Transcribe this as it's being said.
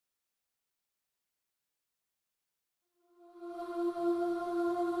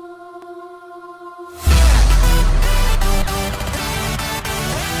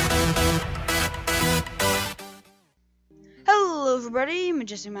everybody,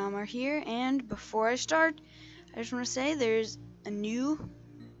 Majestic Malmar here, and before I start, I just want to say there's a new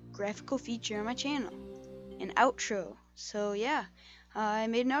graphical feature on my channel, an outro. So yeah, I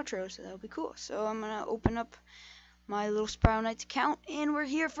made an outro, so that'll be cool. So I'm gonna open up my little Spiral Knights account, and we're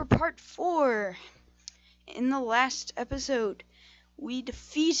here for part 4. In the last episode, we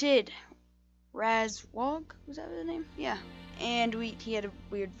defeated Razwog, was that his name? Yeah, and he had a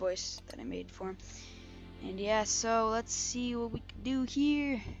weird voice that I made for him. And yeah, so let's see what we can do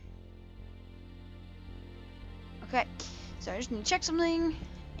here. Okay, so I just need to check something,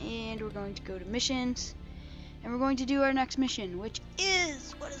 and we're going to go to missions, and we're going to do our next mission, which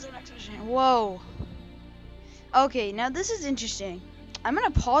is, what is our next mission? Whoa. Okay, now this is interesting. I'm gonna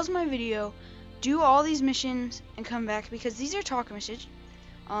pause my video, do all these missions, and come back, because these are talk missions.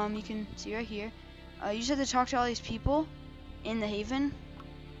 You can see right here. You just have to talk to all these people in the haven.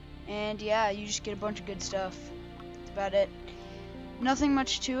 And yeah, you just get a bunch of good stuff. That's about it. Nothing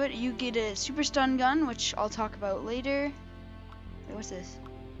much to it. You get a super stun gun, which I'll talk about later. Wait, what's this?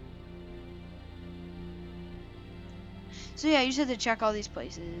 So yeah, you just have to check all these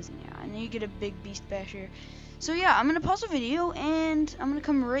places. And yeah, and then you get a big beast basher. So yeah, I'm gonna pause the video and I'm gonna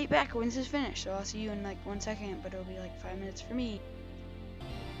come right back when this is finished. So I'll see you in like 1 second, but it'll be like 5 minutes for me.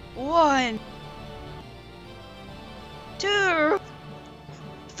 1, 2,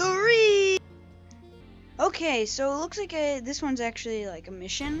 3. Okay, so it looks like this one's actually like a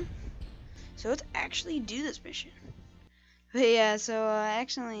mission. So let's actually do this mission. But yeah, so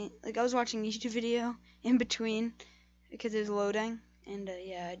actually, like I was watching a YouTube video in between because it was loading, and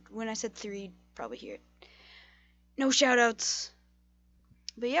yeah, when I said 3, you'd probably hear it. No shoutouts.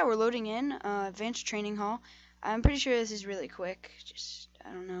 But yeah, we're loading in advanced training hall. I'm pretty sure this is really quick. Just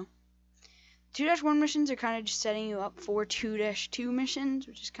I don't know. 2-1 missions are kind of just setting you up for 2-2 missions,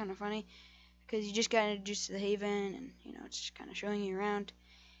 which is kind of funny, because you just got introduced to the haven, and you know it's just kind of showing you around.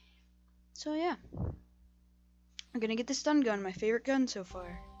 So yeah, I'm gonna get the stun gun, my favorite gun so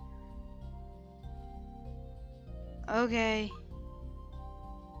far. Okay.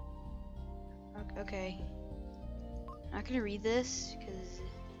 Okay. I'm not gonna read this because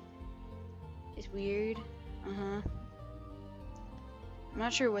it's weird. I'm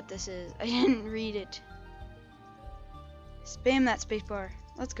not sure what this is. I didn't read it. Spam that spacebar.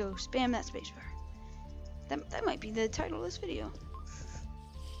 Let's go. Spam that spacebar. That might be the title of this video.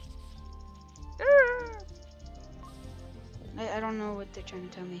 I don't know what they're trying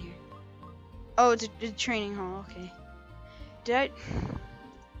to tell me here. Oh, it's a training hall. Okay. Did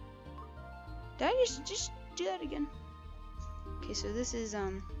I just do that again? Okay, so this is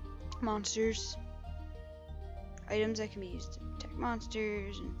monsters. Items that can be used to attack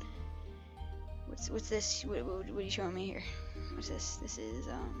monsters, and what's this? What are you showing me here? What's this? This is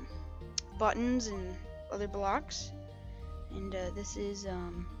buttons and other blocks, and this is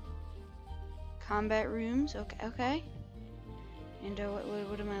combat rooms. Okay. And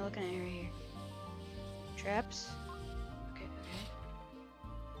what am I looking at right here? Traps. Okay.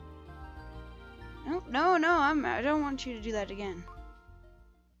 No. I don't want you to do that again.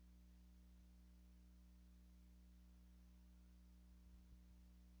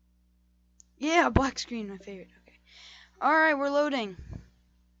 Yeah, black screen, my favorite. Okay. Alright, we're loading.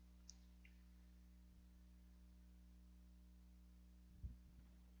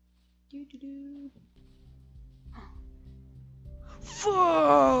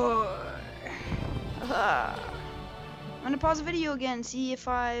 Four. I'm gonna pause the video again, see if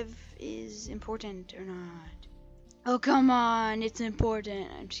 5 is important or not. Oh, come on, it's important.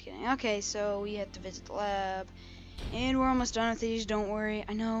 I'm just kidding. Okay, so we have to visit the lab. And we're almost done with these, don't worry.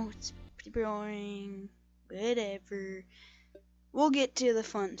 I know, it's pretty boring. Whatever. We'll get to the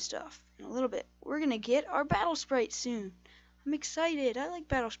fun stuff in a little bit. We're gonna get our battle sprites soon. I'm excited. I like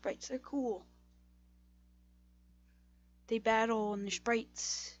battle sprites. They're cool. They battle and they're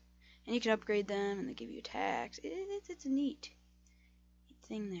sprites. And you can upgrade them and they give you attacks. It's a neat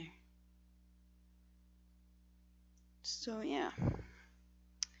thing there. So yeah.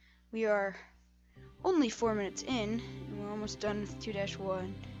 We are only 4 minutes in, and we're almost done with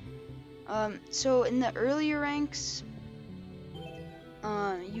 2-1. So in the earlier ranks,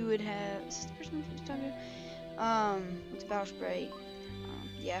 you would have, is this the person who's talking to? It's Battle Sprite.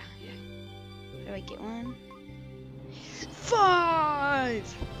 Yeah. How do I get one?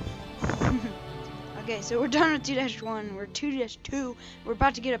 5! Okay, so we're done with 2-1. We're 2-2. We're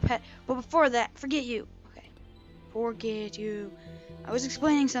about to get a pet, but before that, forget you. Okay. Forget you. I was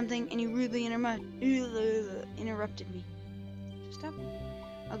explaining something and you rudely interrupted me. Stop.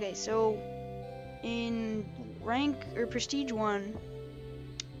 Okay, so in rank or prestige 1,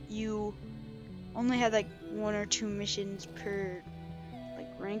 you only had like 1 or 2 missions per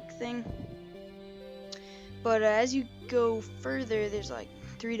thing. But as you go further, there's like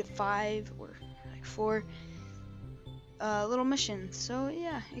 3 to 5 or like 4 little missions. So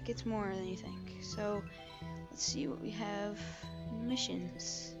yeah, it gets more than you think. So let's see what we have in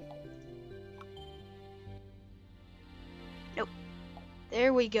missions. Nope.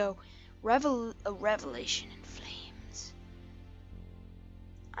 There we go. A revelation in flames.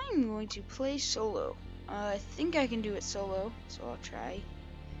 I'm going to play solo. I think I can do it solo, so I'll try.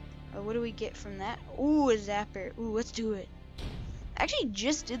 What do we get from that? Ooh, a zapper. Ooh, let's do it. Actually,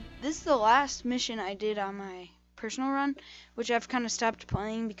 just did this is the last mission I did on my personal run, which I've kind of stopped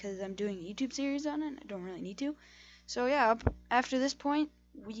playing because I'm doing a YouTube series on it. I don't really need to. So yeah, after this point,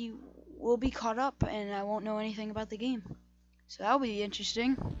 we will be caught up, and I won't know anything about the game. So that'll be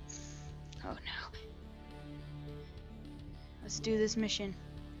interesting. Oh no. Let's do this mission.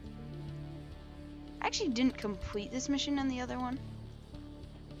 I actually didn't complete this mission on the other one.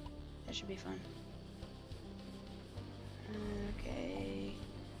 That should be fun. Okay.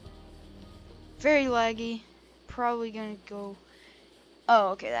 Very laggy. Probably gonna go... Oh,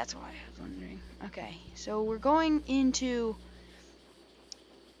 okay, that's why I was wondering. Okay, so we're going into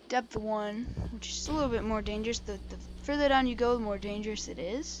depth 1, which is a little bit more dangerous. The further down you go, the more dangerous it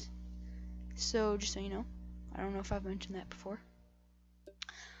is. So, just so you know. I don't know if I've mentioned that before.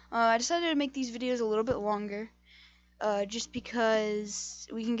 I decided to make these videos a little bit longer. Just because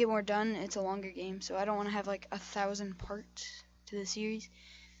we can get more done. It's a longer game, so I don't want to have like 1,000 parts to the series.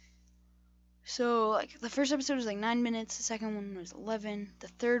 So like the first episode was like 9 minutes, the second one was 11, the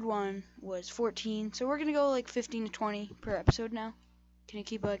third one was 14. So we're gonna go like 15 to 20 per episode now. Gonna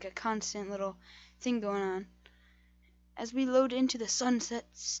keep like a constant little thing going on. As we load into the sunset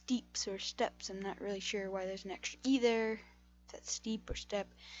steeps or steps, I'm not really sure why there's an extra either. If that's steep or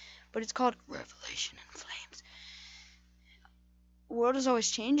step, but it's called Revelation in Flames. World is always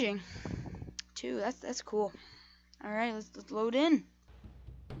changing too. That's cool. All right, let's load in.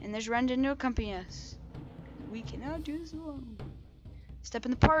 And there's Rendon to accompany us. We cannot do this alone. Step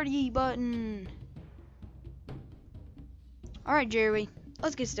in the party button. All right, Jerry,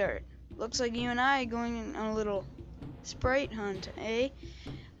 let's get started. Looks like you and I are going on a little sprite hunt, eh?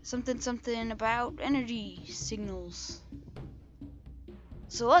 Something about energy signals.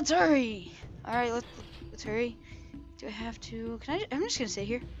 So let's hurry. All right, let's hurry. Do I have to? I'm just gonna sit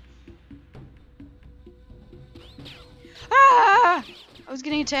here. Ah! I was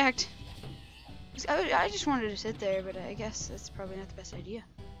getting attacked. I just wanted to sit there, but I guess that's probably not the best idea.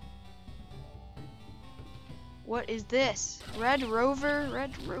 What is this? Red Rover,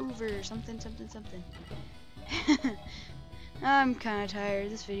 something. I'm kind of tired.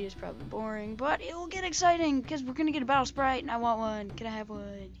 This video is probably boring, but it will get exciting because we're gonna get a battle sprite, and I want one. Can I have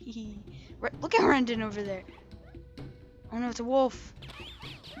one? Look at Rendon over there. Oh no, it's a wolf.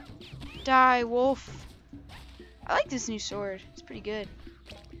 Die, wolf. I like this new sword. It's pretty good.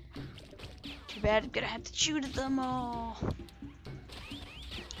 Too bad I'm gonna have to shoot at them all.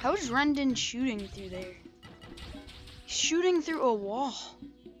 How is Rendon shooting through there? He's shooting through a wall.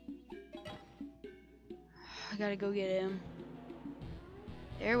 I gotta go get him.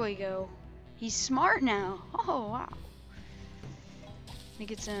 There we go. He's smart now. Oh, wow. Let me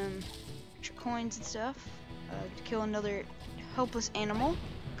get some extra coins and stuff. To kill another helpless animal,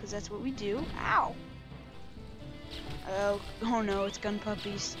 because that's what we do. Ow! Oh no, it's gun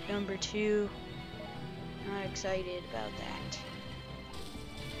puppies number 2. Not excited about that.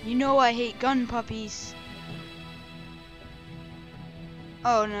 You know I hate gun puppies.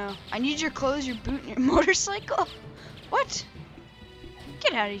 Oh no, I need your clothes, your boot, and your motorcycle. What?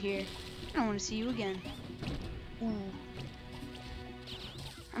 Get out of here. I don't want to see you again. Ooh.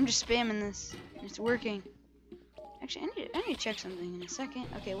 I'm just spamming this. It's working. Actually, I need to check something in a second.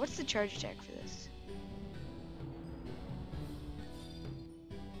 Okay, what's the charge attack for this?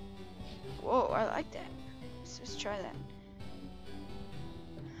 Whoa, I like that. Let's try that.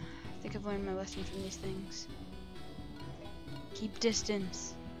 I think I've learned my lesson from these things. Keep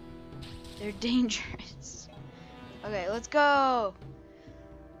distance. They're dangerous. Okay, let's go.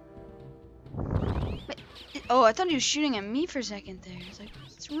 Wait, oh, I thought he was shooting at me for a second there. I was like,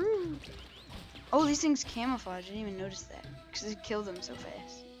 it's rude. Oh, these things camouflage. I didn't even notice that because it killed them so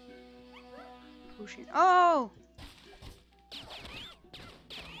fast. Potion. Oh!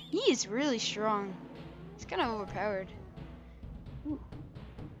 He is really strong. He's kind of overpowered. Ooh.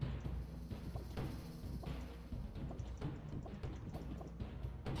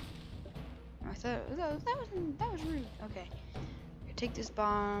 I thought that was rude. Okay, take this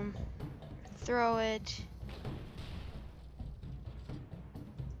bomb, throw it.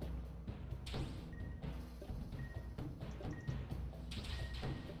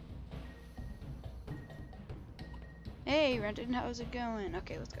 Hey, Renton, how's it going?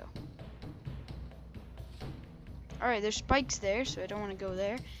 Okay, let's go. Alright, there's spikes there, so I don't want to go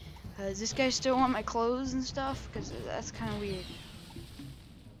there. Does this guy still want my clothes and stuff? Because that's kind of weird.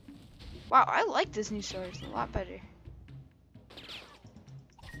 Wow, I like this new sword. It's a lot better.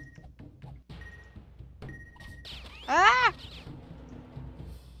 Ah!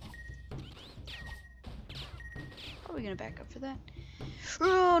 Probably gonna back up for that.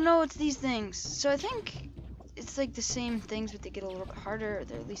 Oh no, it's these things. So I think it's like the same things, but they get a little bit harder. Or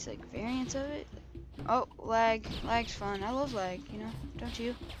they're at least like variants of it. Oh, lag. Lag's fun. I love lag, you know? Don't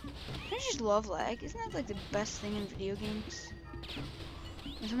you? Don't you just love lag? Isn't that like the best thing in video games?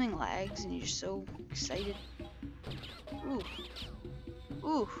 When something lags and you're just so excited. Ooh.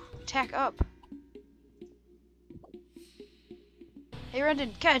 Ooh. Attack up. Hey,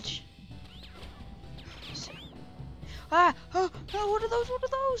 Renton, catch! Ah! Oh, oh, what are those? What are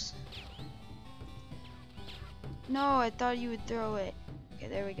those? No, I thought you would throw it. Okay,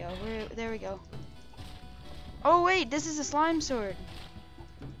 there we go. There we go. Oh, wait, this is a slime sword.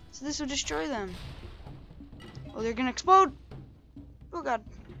 So this will destroy them. Oh, they're gonna explode! Oh, God.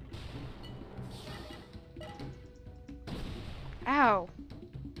 Ow.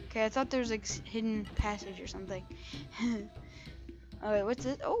 Okay, I thought there was like hidden passage or something. Oh, wait, what's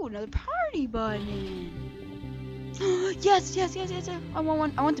this? Oh, another party button. Yes, yes, yes, yes, yes. I want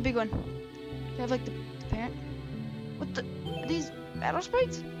one. I want the big one. Do I have like the parent? What the? Are these battle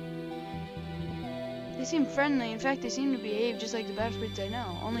sprites? They seem friendly. In fact, they seem to behave just like the battle sprites I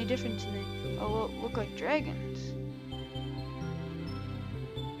know. Only difference in they look like dragons.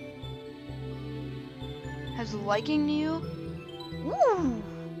 Has liking to you? Woo!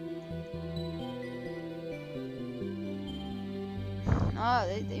 Ah,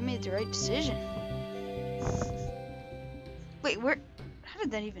 they made the right decision. Wait, where? How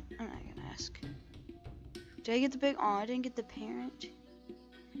did that even? I'm not gonna ask. Did I get the big? Oh, I didn't get the parent.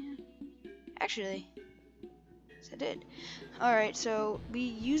 Yeah. Actually, yes, I did. All right, so we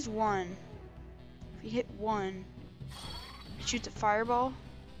use one. If we hit one, it shoots a fireball.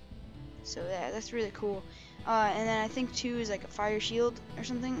 So yeah, that's really cool. And then I think 2 is like a fire shield or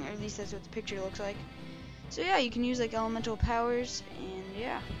something, or at least that's what the picture looks like. So yeah, you can use like elemental powers, and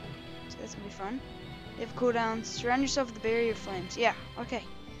yeah, so that's gonna be fun. They have cooldowns. Surround yourself with the barrier of flames. Yeah, okay.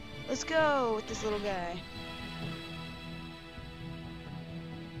 Let's go with this little guy.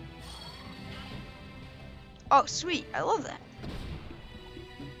 Oh, sweet. I love that.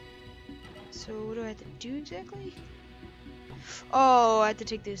 So what do I have to do exactly? Oh, I have to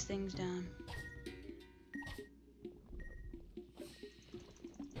take those things down.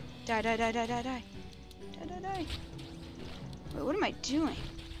 Die, die, die, die, die, die. Die, die, die. Wait, what am I doing?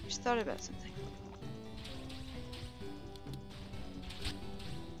 I just thought about something.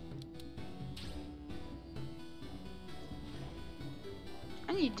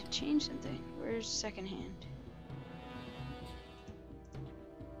 I need to change something. Where's second hand?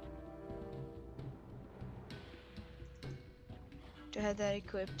 Do I have that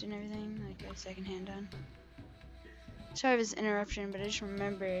equipped and everything? Like a second hand on? Sorry for this interruption, but I just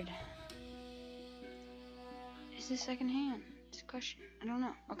remembered. Is this second hand? It's a question. I don't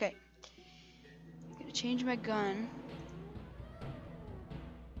know. Okay. I'm gonna change my gun.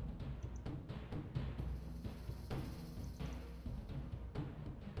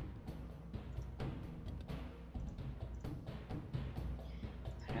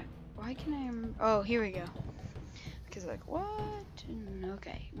 Why can I remember? Oh, here we go. Because like, what?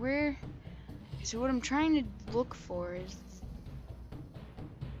 Okay, where? So what I'm trying to look for is...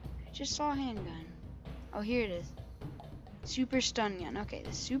 I just saw a handgun. Oh, here it is. Super stun gun. Okay,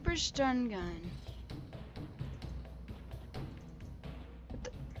 the super stun gun. What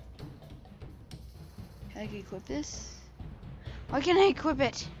the? Can I equip this? Why can't I equip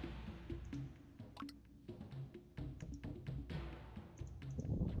it?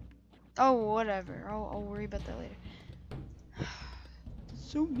 Oh, whatever. I'll worry about that later.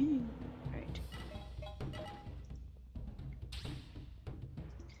 That's so mean. Right.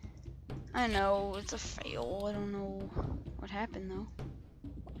 I know, it's a fail. I don't know what happened, though.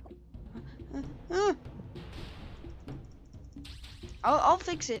 I'll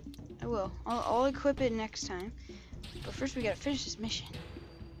fix it. I will. I'll equip it next time. But first we gotta finish this mission.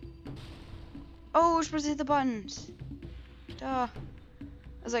 Oh, we're supposed to hit the buttons. Duh.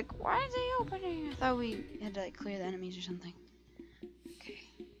 I was like, why are they opening? I thought we had to like clear the enemies or something. Okay.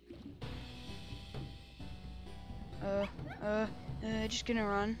 Just gonna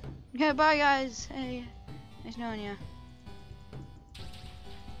run. Yeah, bye guys. Hey, nice knowing ya.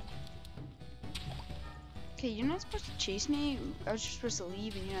 Okay, you're not supposed to chase me. I was just supposed to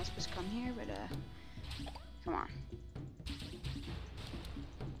leave and you're not supposed to come here, but come on.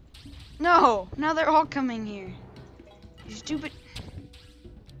 No! Now they're all coming here. You stupid.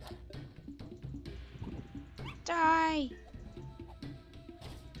 Die!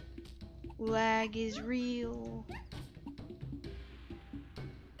 Lag is real.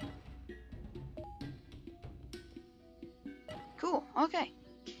 Cool, okay.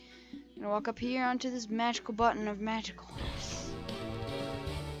 I'm gonna walk up here onto this magical button of magicalness.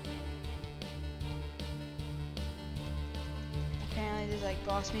 Apparently there's like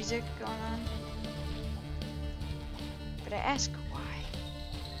boss music going on. But I ask why.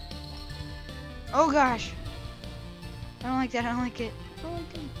 Oh gosh! I don't like that, I don't like it. I don't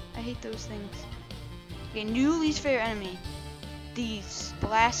like it. I hate those things. Okay, new least favorite enemy. These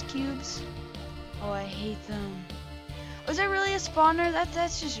blast cubes. Oh, I hate them. Was that really a spawner?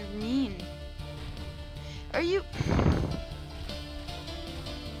 That's just mean. Are you...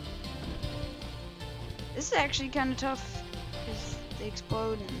 This is actually kind of tough because they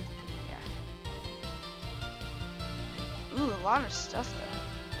explode and yeah. Ooh, a lot of stuff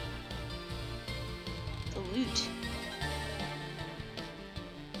though. The loot.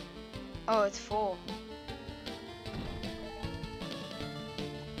 Oh, it's full.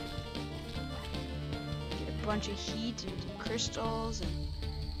 Get a bunch of heat and crystals and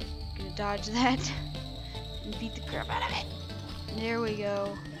gonna dodge that and beat the crap out of it. There we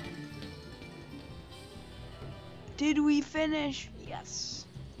go. Did we finish? Yes.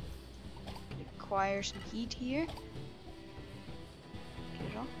 Acquire some heat here.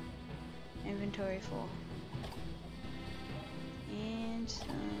 Get it all. Inventory full. And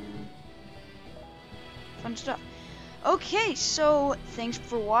some fun stuff. Okay, so thanks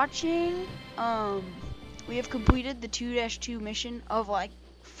for watching. We have completed the 2-2 mission of like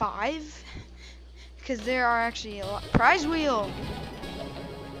 5 because there are actually a lot. Prize wheel.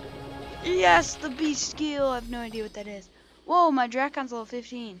 Yes, the beast skill. I have no idea what that is. Whoa, my Drakon's level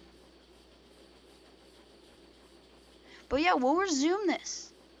 15. But yeah, we'll resume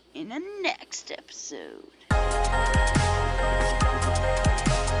this in the next episode.